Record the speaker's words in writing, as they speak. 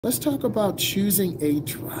Let's talk about choosing a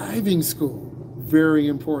driving school. Very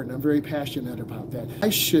important. I'm very passionate about that. I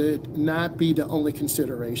should not be the only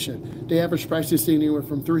consideration. The average price is anywhere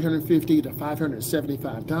from $350 to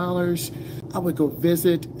 $575. I would go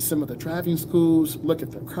visit some of the driving schools, look at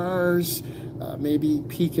the cars, maybe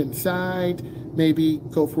peek inside, maybe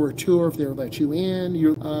go for a tour if they'll let you in.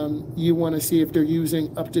 You want to see if they're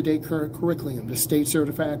using up-to-date current curriculum, the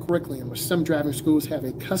state-certified curriculum, or some driving schools have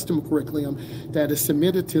a custom curriculum that is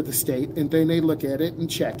submitted to the state, and then they look at it and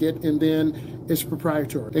check it, and then it's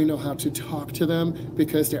proprietary. They know how to talk to them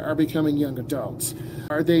because they are becoming young adults.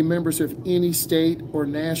 Are they members of any state or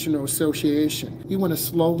national association? You want to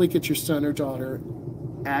slowly get your son or daughter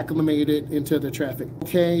acclimated into the traffic.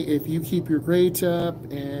 Okay, if you keep your grades up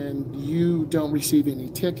and you don't receive any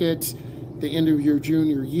tickets, the end of your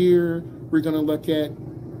junior year, we're going to look at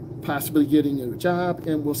possibly getting you a job,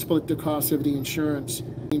 and we'll split the cost of the insurance.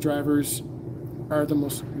 Drivers are the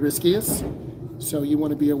most riskiest, so you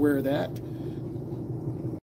want to be aware of that.